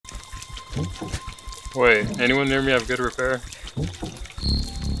Wait, anyone near me have good repair?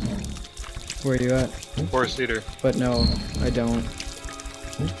 Where are you at? 4-seater. But no, I don't.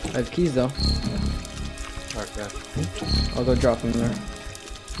 I have keys though. Okay. I'll go drop them there.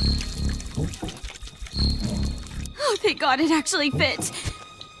 Oh, thank God it actually fit.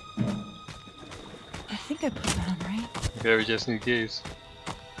 I think I put that on right. Okay, we just need keys.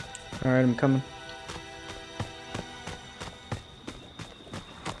 Alright, I'm coming.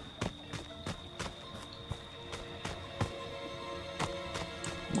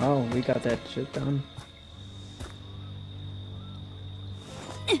 Wow, we got that shit done.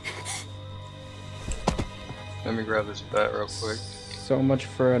 Let me grab this bat real quick. So much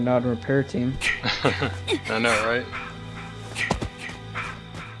for a non-repair team. I know, right?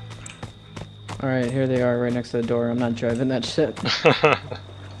 Alright, here they are right next to the door. I'm not driving that shit.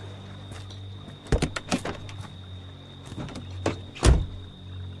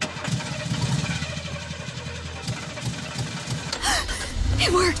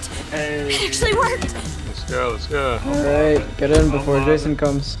 It worked! Hey. It actually worked! Let's go, let's go. Alright, get in before Jason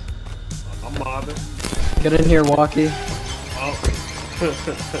comes. I'm mobbing. Get in here, Walkie. Oh.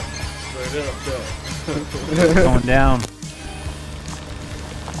 Straight up, though. Going down.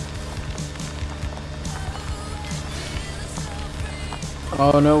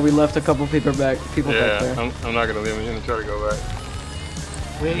 Oh no, we left a couple people back there. Yeah, I'm not gonna leave him. I'm gonna try to go back.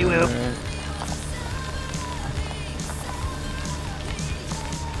 Where you will? Alright.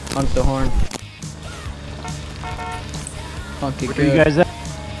 Honk the horn. Honky Where good. you guys at?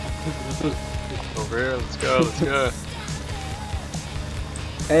 Over here, let's go, let's go.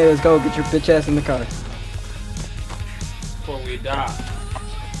 Hey, let's go, get your bitch ass in the car. Before we die.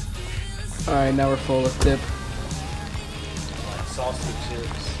 Alright, now we're full, let's dip. Like sausage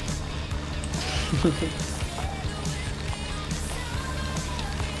chips.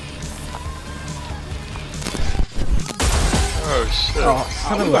 Oh shit. Oh,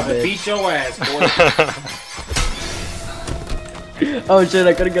 son I'm of a about to bitch. beat your ass, boy. Oh shit,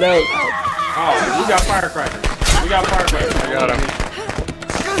 I couldn't get out. Oh, we got firecrackers. We got firecrackers. I got him.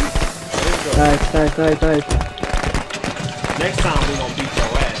 Nice. Next time we gonna beat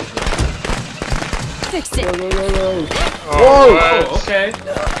your ass. Fixed it! Go. Oh, Oh, what? okay.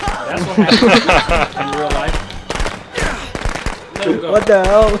 That's what happens in real life. Let him go. What the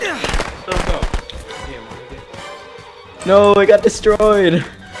hell? Let him go. Yeah, man. No, I got destroyed.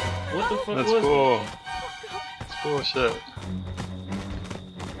 What the fuck That's was cool. That's bullshit.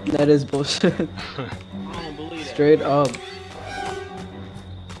 That is bullshit. that? I don't believe that. Straight up.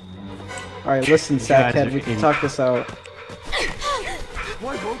 Alright, listen, guys sackhead, are we can idiots. talk this out.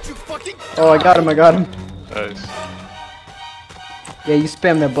 Why won't you fucking? Oh, I got him. Nice. Yeah, you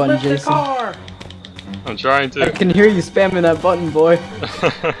spam that button, Flip the Jason. car. I'm trying I to. can hear you spamming that button, boy.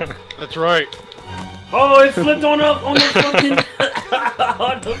 That's right. Oh, it flipped on the fucking.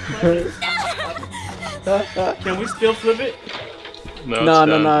 on the fucking. Can we still flip it? No, it's No,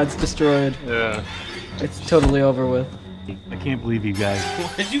 done. it's destroyed. Yeah. It's totally over with. I can't believe you guys.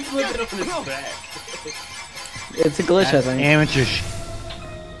 Why'd you flip it on his back? It's a glitch, I think. Amateur sh.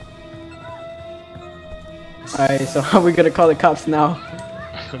 Alright, so how are we gonna call the cops now?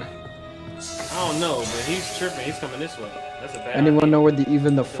 I don't know, but he's tripping. He's coming this way. That's a bad Anyone idea. know where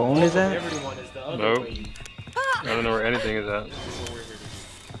even the The phone bulk is of at? Everyone is the other Nope. way. I don't know where anything is at.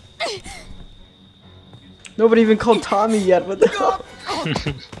 Nobody even called Tommy yet, what the hell?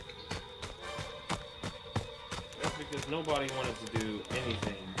 That's because nobody wanted to do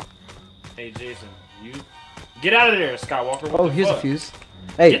anything. Hey, Jason, you get out of there, Skywalker. What Oh, the here's fuck? a fuse.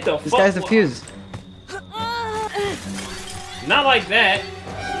 Hey, Get the this fuck guy's the wa- fuse. Not like that.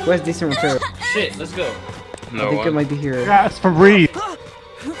 Who has decent repair? Shit, let's go. I No think it one. might be here. Gas for breathe.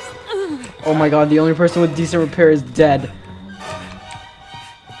 Oh my god, the only person with decent repair is dead.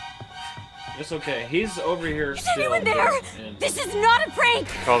 It's okay. He's over here Is still. anyone there? and- This is not a prank!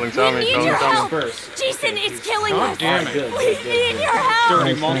 Calling We Tommy, need calling your Tommy. help! First. Jason Okay, is he's- killing God us! damn it. Good, We good, good, need good. your help!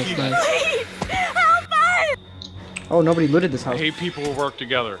 Dirty Nice, monkey. nice. Please! Help us! Oh, nobody looted this I house. hate people who work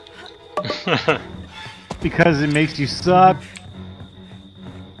together. Because it makes you suck.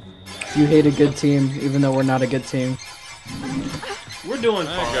 You hate a good team, even though we're not a good team. We're doing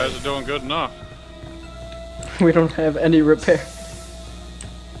You fine. guys are doing good enough. We don't have any repair.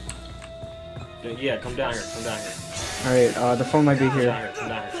 Yeah, come down here. Come down here. Alright, the phone might be Come down here. here. Come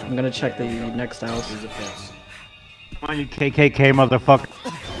down here. I'm gonna check the next house. There's a fence. Come on, you KKK motherfucker.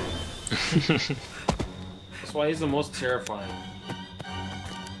 That's why he's the most terrifying.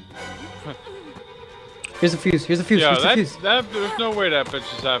 Here's a fuse, here's a fuse, Yeah, here's a fuse. there's no way that bitch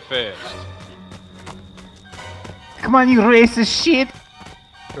is that fast. Come on, you racist shit.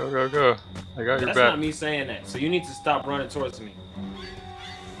 Go, go, go. I got your That's back. not me saying that. So you need to stop running towards me.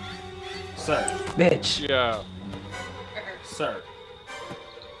 Sir. Bitch. Yeah. Sir.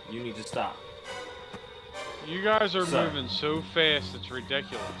 You need to stop. You guys are Sir. moving so fast, it's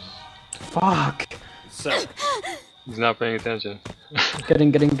ridiculous. Fuck. Sir. He's not paying attention. Get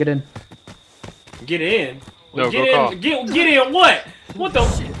in, get in, get in. Get in? No, get go call. in. Get in what? What the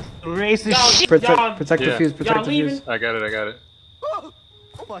shit? Racist Y'all- shit. Protect, protect Yeah. the fuse, protect Y'all the fuse. leaving? I got it, I got it.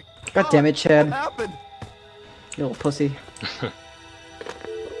 Oh my God damn it, Chad. What happened? You little pussy.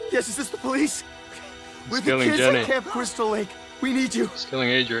 Yes, is this the police? We're the killing kids Jenny. at Camp Crystal Lake. We need you. He's killing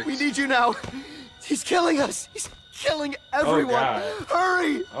Adrix. We need you now. He's killing us. He's killing everyone. God.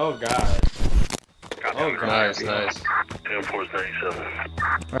 Hurry! Oh god. Oh god. Nice, nice.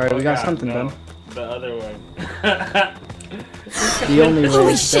 Alright, we got God, something no. done. The other way. The only way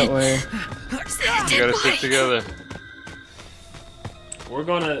Holy is that shit. way. We gotta stick together. We're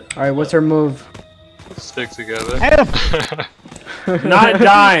gonna Alright, what's our move? Stick together. not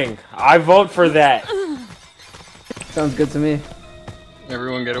dying. I vote for that. Sounds good to me.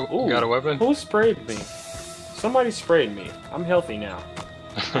 Everyone get a, Ooh, got a weapon? Who sprayed me? Somebody sprayed me. I'm healthy now.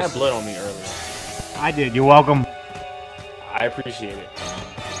 I had blood on me earlier. I did. You're welcome. I appreciate it.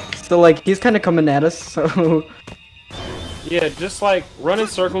 So, like, he's kind of coming at us, so... Yeah, just like run in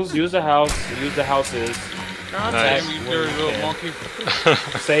circles, use the house, use the houses, God Nice. damn you dirty little monkey.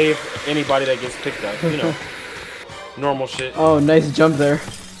 save anybody that gets picked up. You know, normal shit. Oh, nice jump there.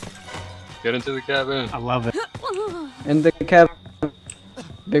 Get into the cabin. I love it. And the cab...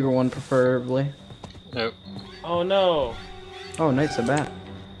 Bigger one, preferably. Yep. Oh no, Oh, nice, a bat.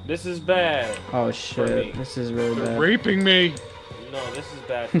 this is bad. Oh, me. shit. This is really They're bad. raping me. No, this is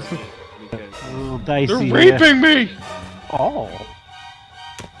bad for me because A little dicey. They're here. raping me. Oh.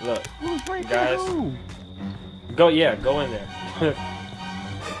 look, Who's raping Guys. who? go in there.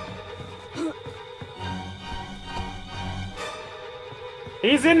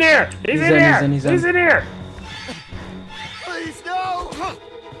 He's in there. He's in there. he's in. He's in here. Please, no!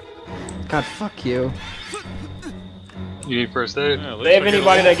 God, fuck you. You need first aid? Yeah, at least Save I get a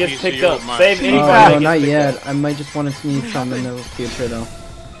anybody that little gets PCO picked up. with my Save shit. anybody. Oh, that no, gets not picked yet. up. I might just want to need some in the future, though.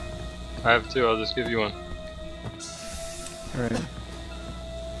 I have two, I'll just give you one. Alright.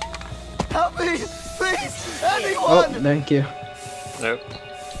 Help me! Please! Oh, Anyone! thank you. Yep.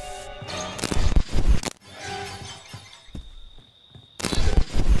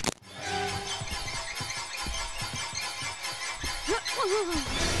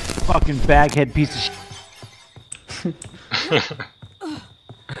 Fucking baghead piece of shit.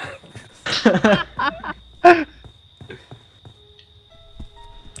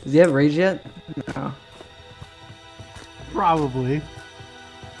 Does he have rage yet? No. Probably.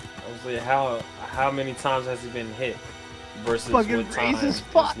 Obviously, how many times has he been hit versus Fucking what time racist is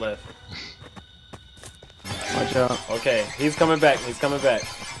fuck. left? Watch out. Okay, he's coming back. He's coming back.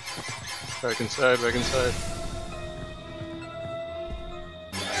 Back inside, back inside.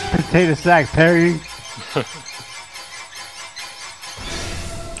 Potato sack, Perry.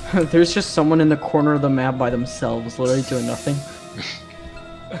 There's just someone in the corner of the map by themselves, literally doing nothing.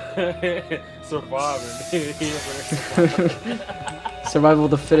 Surviving. Survival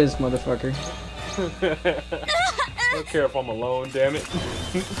of the fittest, motherfucker. I don't care if I'm alone, damn it.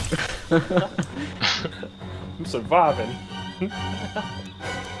 I'm surviving.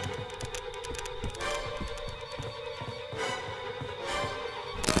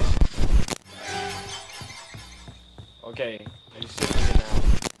 Okay, are you shifting it now?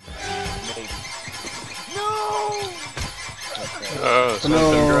 Maybe. Oh, something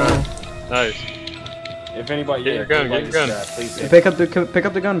No. grind. Nice. If anybody, Get yeah, your gun, if anybody get your gets gun. stabbed, please say Pick up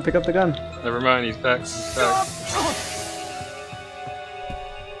the gun, pick up the gun. Never mind, he's back. He's back.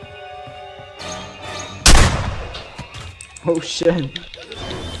 Oh shit.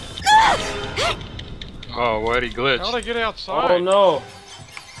 Oh, why'd he glitch? How'd I get outside? Oh no!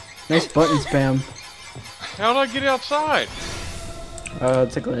 Nice button spam. How'd I get outside?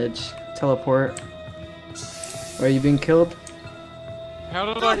 It's a glitch. Teleport. Are you being killed?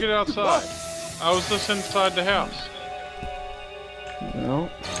 How did I get outside? I was just inside the house. No.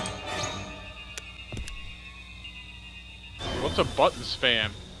 What's a button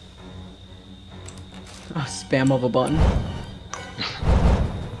spam? A spam of a button.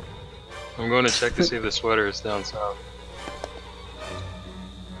 I'm going to check to see if the sweater is down south.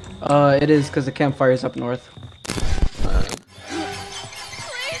 It is because the campfire's up north. Alright.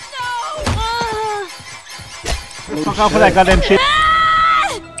 Please, no! Fuck off with that goddamn shit.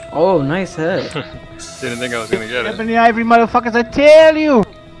 Oh, nice hit. Didn't think I was gonna get it. Ebony Ivory motherfuckers, I tell you!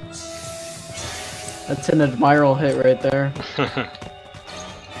 That's an admiral hit right there.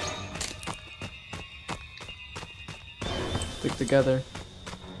 Stick together.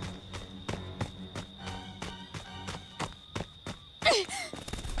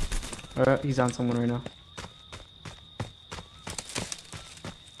 Alright, he's on someone right now.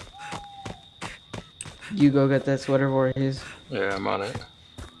 You go get that sweater, Voorhees. Yeah, I'm on it.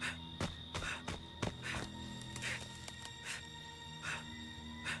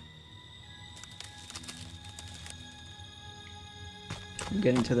 I'm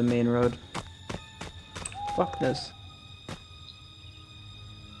getting to the main road. Fuck this.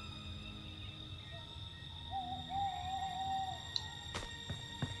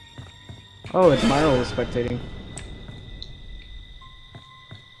 Oh, Admiral is spectating.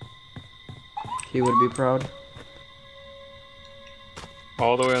 He would be proud.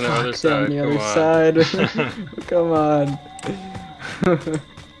 All the way on the other Fuck, side. on the Come other on. side. Come on.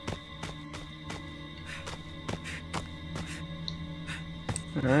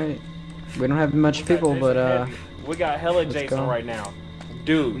 Alright. We don't have much people, but we got hella let's Jason go. right now.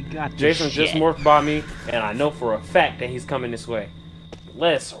 Dude, We got this Jason just shit. morphed by me, and I know for a fact that he's coming this way.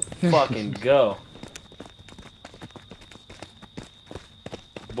 Let's fucking go.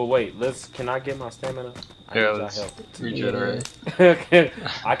 But wait, can I get my stamina? I Yeah, need y'all let's help. regenerate.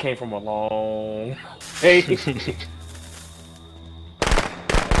 I came from a long way.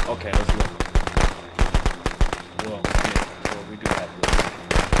 Okay, let's go. Well, we do have this.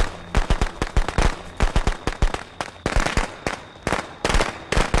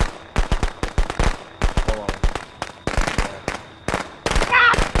 Hold on.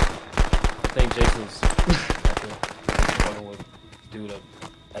 I think Jason's fucking with dude up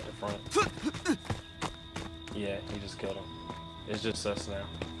at the front. Yeah, he just killed him. It's just us now.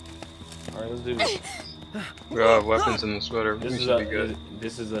 Alright, let's do this. We all have weapons in the sweater. We should be good.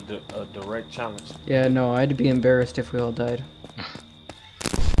 This is a direct challenge. yeah, no, I'd be embarrassed if we all died.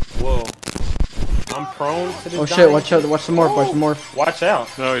 Whoa. I'm prone to this. Oh shit, dying. watch out, watch some more, watch some more. Watch out.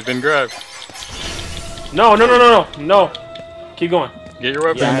 No, he's been grabbed. No, no, no, no, no, no. Keep going. Get your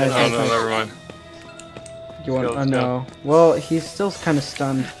weapon. Yeah, oh, nice, no, nice. never mind. You want? Go, Oh let's go. no. Well, he's still kind of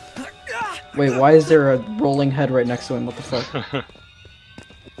stunned. Wait, why is there a rolling head right next to him? What the fuck?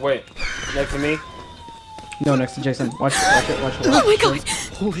 Wait, next to me. No, next to Jason. Watch it, watch it. Oh my god!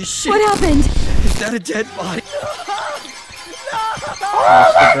 Holy shit! What happened? Is that a dead body?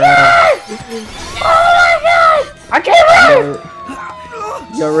 Watch the grab. I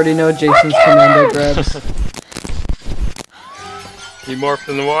can't You already know Jason's commando grabs. He morphed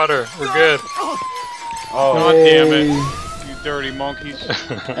in the water. We're good. Oh, God damn it. Hey. You dirty monkeys.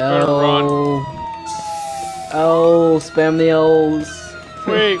 Better run. L, spam the L's.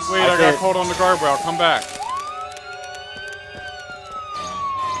 Wait, I got can't- caught on the guardrail. Come back.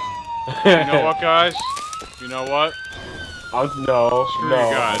 You know what, guys? You know what? No, Screw no,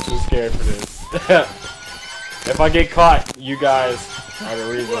 you guys. I'm too scared for this. If I get caught, you guys are the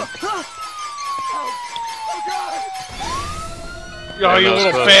reason. Oh, you that was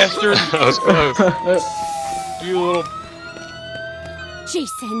little close. bastard! That was close. You little...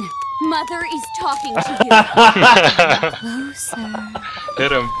 Jason, Mother is talking to you. Closer.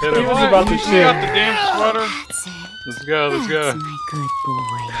 Hit him. Hit He him. was about to You shit. got the damn sweater? That's it. Let's go. Let's That's go. my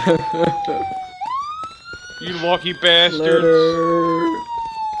good boy. You lucky bastard. Later.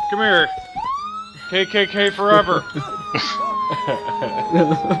 Come here. KKK forever.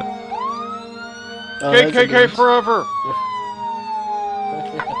 Oh, that's a KKK good- forever.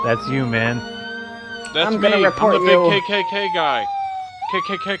 That's you, man. That's I'm me. gonna report I'm the you. big KKK guy.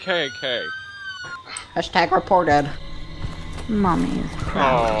 KKKK. Hashtag reported. Mommy is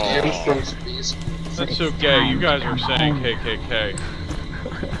Oh, that's so gay. You guys are saying KKK.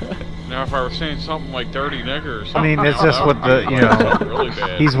 Now, if I were saying something like dirty nigger or something, I mean, it's that just would what the, be you know, really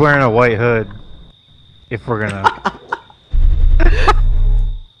bad. he's wearing a white hood. If we're gonna